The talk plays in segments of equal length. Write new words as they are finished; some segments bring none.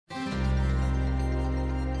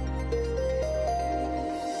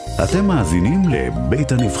אתם מאזינים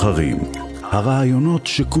לבית הנבחרים, הרעיונות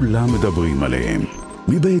שכולם מדברים עליהם,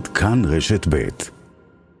 מבית כאן רשת בית.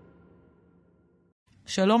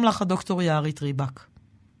 שלום לך, דוקטור יערית ריבק.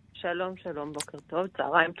 שלום, שלום, בוקר טוב,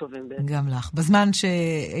 צהריים טובים בעצם. גם לך. בזמן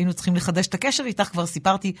שהיינו צריכים לחדש את הקשר איתך, כבר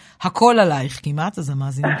סיפרתי הכל עלייך כמעט, אז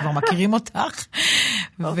המאזינים כבר מכירים אותך.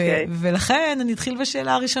 ולכן אני אתחיל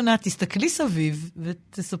בשאלה הראשונה, תסתכלי סביב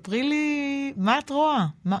ותספרי לי מה את רואה,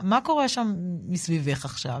 מה קורה שם מסביבך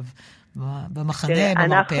עכשיו, במחנה,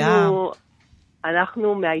 במרפאה.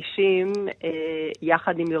 אנחנו מאיישים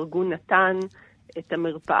יחד עם ארגון נתן, את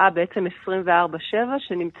המרפאה בעצם 24/7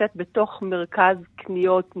 שנמצאת בתוך מרכז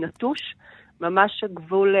קניות נטוש, ממש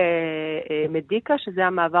גבול מדיקה, שזה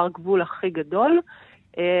המעבר גבול הכי גדול.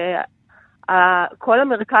 כל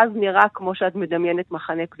המרכז נראה כמו שאת מדמיינת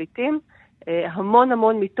מחנה פליטים, המון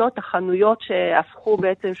המון מיטות, החנויות שהפכו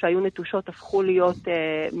בעצם, שהיו נטושות, הפכו להיות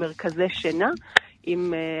מרכזי שינה,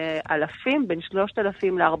 עם אלפים, בין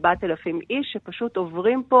 3,000 ל-4,000 איש, שפשוט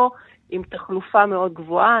עוברים פה עם תחלופה מאוד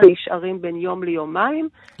גבוהה, נשארים בין יום ליומיים.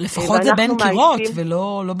 לפחות זה בין קירות,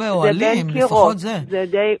 ולא באוהלים, לפחות זה.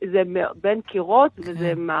 זה בין קירות,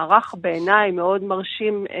 וזה מערך בעיניי מאוד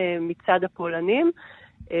מרשים מצד הפולנים,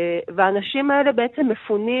 והאנשים האלה בעצם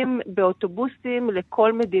מפונים באוטובוסים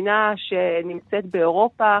לכל מדינה שנמצאת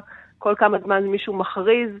באירופה, כל כמה זמן מישהו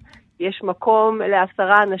מכריז, יש מקום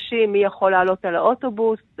ל10 אנשים, מי יכול לעלות על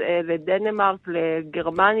האוטובוס, לדנמרק,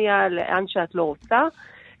 לגרמניה, לאן שאת לא רוצה.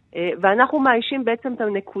 ואנחנו מאיישים בעצם את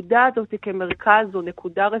הנקודה הזאת כמרכז או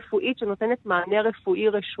נקודה רפואית שנותנת מענה רפואי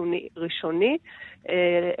ראשוני.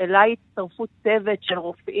 אליי הצטרפו צוות של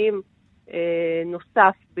רופאים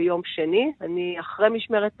נוסף ביום שני. אני אחרי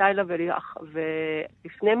משמרת לילה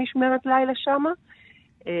ולפני משמרת לילה שמה.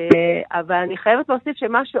 אבל אני חייבת להוסיף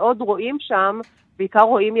שמה שעוד רואים שם, בעיקר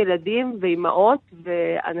רואים ילדים ואימהות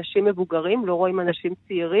ואנשים מבוגרים, לא רואים אנשים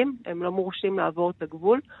צעירים, הם לא מורשים לעבור את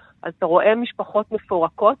הגבול, אז אתה רואה משפחות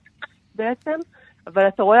מפורקות בעצם, אבל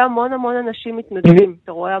אתה רואה המון המון אנשים מתנדבים,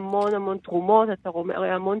 אתה רואה המון המון תרומות, אתה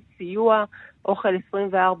רואה המון סיוע, אוכל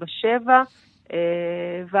 24/7,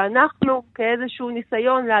 ואנחנו כאיזשהו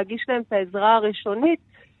ניסיון להגיש להם את העזרה הראשונית,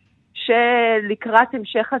 שלקראת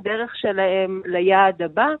המשך הדרך שלהם ליעד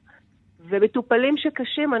הבא, ומטופלים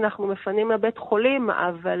שקשים אנחנו מפנים לבית חולים,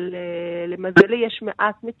 אבל למזלי יש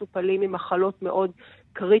מעט מטופלים עם מחלות מאוד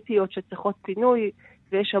קריטיות שצריכות פינוי,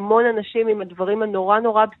 ויש המון אנשים עם הדברים הנורא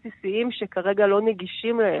נורא בסיסיים שכרגע לא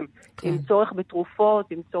נגישים להם, כן. עם צורך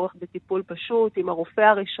בתרופות, עם צורך בטיפול פשוט, עם הרופא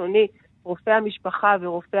הראשוני, רופא המשפחה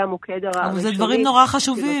ורופא המוקד הראשוני. אבל זה דברים נורא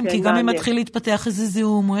חשובים, כי גם אם מתחיל להתפתח איזה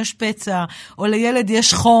זיהום, או יש פצע, או לילד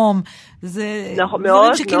יש חום, זה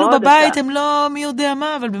דברים שכאילו בבית הם לא מי יודע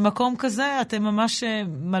מה, אבל במקום כזה אתם ממש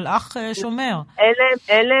מלאך שומר.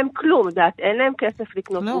 אין להם כלום, אין להם כסף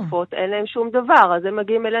לקנות תרופות, אין להם שום דבר, אז הם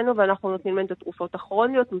מגיעים אלינו ואנחנו נותנים להם את התרופות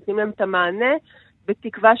הכרוניות, נותנים להם את המענה,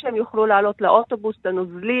 בתקווה שהם יוכלו לעלות לאוטובוס,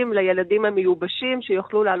 לנוזלים, לילדים המיובשים,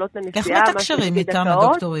 שיוכלו לעלות לנסיעה. איך מתקשרים איתם,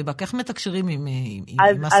 הדוקטור ריבק? איך מתקשרים עם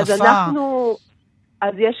השפה?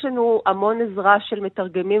 אז יש לנו המון עזרה של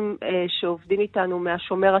מתרגמים שעובדים איתנו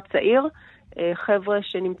מהשומר הצעיר, חבר'ה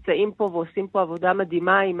שנמצאים פה ועושים פה עבודה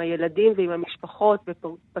מדהימה עם הילדים ועם המשפחות,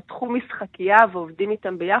 ופתחו משחקייה ועובדים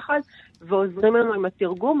איתם ביחד, ועוזרים לנו עם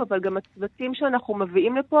התרגום, אבל גם הצוותים שאנחנו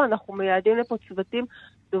מביאים לפה, אנחנו מייעדים לפה צוותים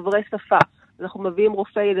דוברי שפה. אנחנו מביאים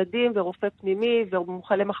רופא ילדים ורופא פנימי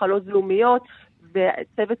ומומחה למחלות זלומיות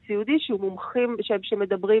וצוות סיעודי שהוא מומחים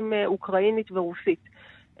שמדברים אוקראינית ורוסית.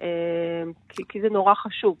 כי זה נורא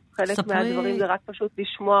חשוב. חלק מהדברים זה רק פשוט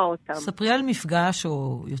לשמוע אותם. ספרי על מפגש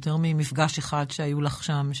או יותר ממפגש אחד שהיו לך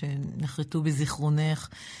שם, שנחרטו בזיכרונך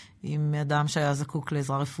עם אדם שהיה זקוק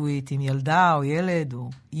לעזרה רפואית, עם ילדה או ילד או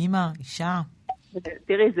אימא, אישה.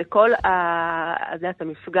 תראי, זה כל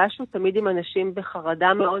המפגש הוא תמיד עם אנשים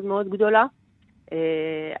בחרדה מאוד מאוד גדולה.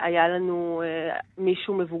 היה לנו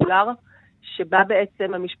מישהו מבוגר, שבא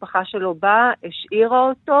בעצם, המשפחה שלו באה, השאירה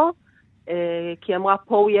אותו, כי אמרה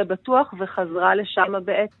פה הוא יהיה בטוח, וחזרה לשם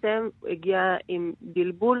בעצם, הגיעה עם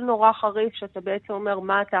בלבול נורא חריף, שאתה בעצם אומר,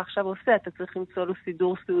 מה אתה עכשיו עושה? אתה צריך למצוא לו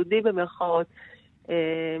סידור סיעודי במרכאות,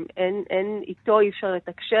 אין איתו, אי אפשר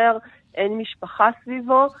לתקשר, אין משפחה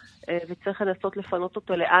סביבו, וצריך לנסות לפנות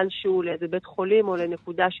אותו לאנשהו, לאיזה בית חולים, או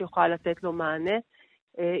לנקודה שיוכל לתת לו מענה.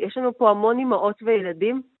 יש לנו פה המון אימהות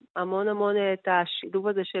וילדים, המון את השילוב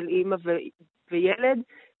הזה של אימא וילד,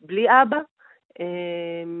 בלי אבא,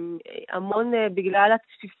 המון בגלל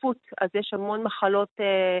הצפיפות, אז יש המון מחלות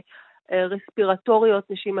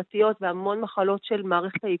רספירטוריות, נשימתיות, והמון מחלות של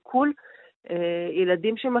מערכת העיכול,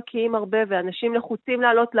 ילדים שמקיאים הרבה, ואנשים לחוצים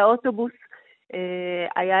לעלות לאוטובוס,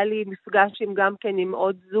 היה לי מפגש עם גם כן עם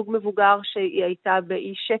עוד זוג מבוגר שהיא הייתה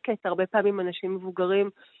באי שקט, הרבה פעמים אנשים מבוגרים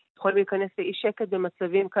יכולים להיכנס לאי שקט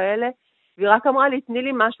במצבים כאלה, והיא רק אמרה לי, תני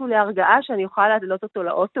לי משהו להרגעה שאני אוכל להעלות אותו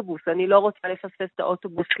לאוטובוס, אני לא רוצה לפספס את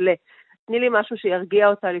האוטובוס תני לי משהו שירגיע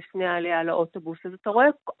אותה לפני העלייה לאוטובוס. אז אתה רואה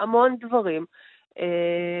המון דברים.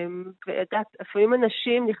 לפעמים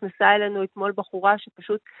אנשים, נכנסה אלינו אתמול בחורה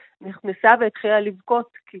שפשוט נכנסה והתחילה לבכות,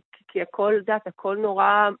 כי הכל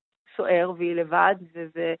נורא סוער והיא לבד,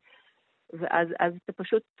 ואז אתה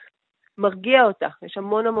פשוט מרגיע אותה. יש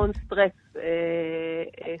המון סטרס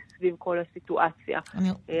סביב כל הסיטואציה.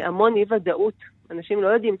 המון אי ודאות. אנשים לא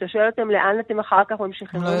יודעים, אתה שואל אותם לאן אתם אחר כך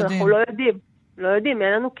ממשיכים, אנחנו לא יודעים,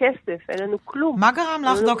 אין לנו כסף, אין לנו כלום. מה גרם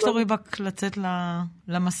לך, דוקטור ריבק, לצאת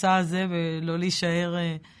למסע הזה ולא להישאר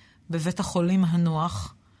בבית החולים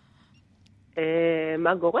הנוח?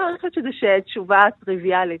 מה גורם? אני חושבת שזו תשובה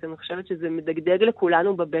טריוויאלית, אני חושבת שזה מדגדג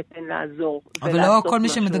לכולנו בבטן לעזור. אבל לא כל מי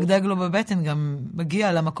שמדגדג לו בבטן גם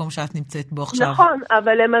מגיע למקום שאת נמצאת בו עכשיו. נכון,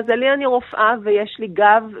 אבל למזלי אני רופאה ויש לי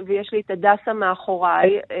גב ויש לי את הדסה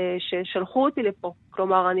מאחוריי ששלחו אותי לפה.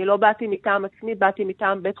 כלומר, אני לא באתי מטעם עצמי, באתי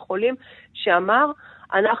מטעם בית חולים שאמר,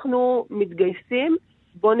 אנחנו מתגייסים,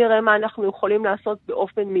 בוא נראה מה אנחנו יכולים לעשות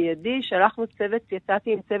באופן מיידי. שלחנו צוות,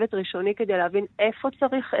 יצאתי עם צוות ראשוני כדי להבין איפה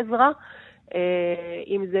צריך עזרה,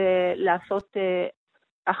 אם זה לעשות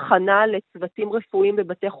הכנה לצוותים רפואיים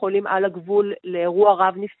בבתי חולים על הגבול לאירוע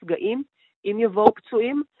רב נפגעים, אם יבואו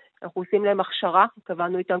פצועים, אנחנו עושים להם הכשרה,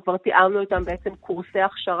 קבענו איתם, כבר תיאמנו איתם בעצם קורסי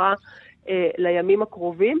הכשרה לימים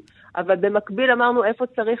הקרובים, אבל במקביל אמרנו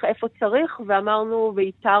איפה צריך, ואמרנו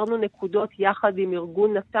ואיתרנו נקודות יחד עם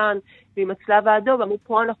ארגון נתן ועם הצלב האדום, ואמרו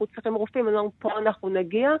פה אנחנו צריכים רופאים, אמרנו פה אנחנו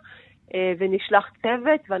נגיע, ונשלח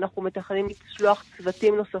צוות, ואנחנו מתכננים לשלוח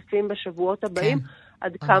צוותים נוספים בשבועות הבאים,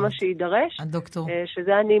 עד כמה שידרש. הדוקטור.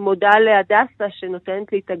 שזה אני מודה להדסה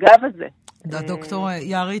שנותנת לי את הגב הזה. הדוקטור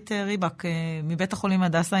יערית ריבק, מבית החולים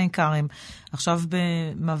הדסה עין כרם, עכשיו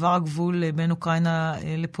במעבר הגבול בין אוקראינה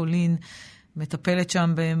לפולין, מטפלת שם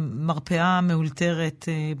במרפאה מאולתרת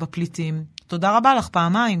בפליטים. תודה רבה לך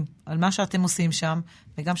פעמיים על מה שאתם עושים שם,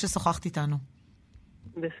 וגם ששוחחת איתנו.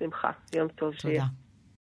 בשמחה, יום טוב שיהיה. תודה.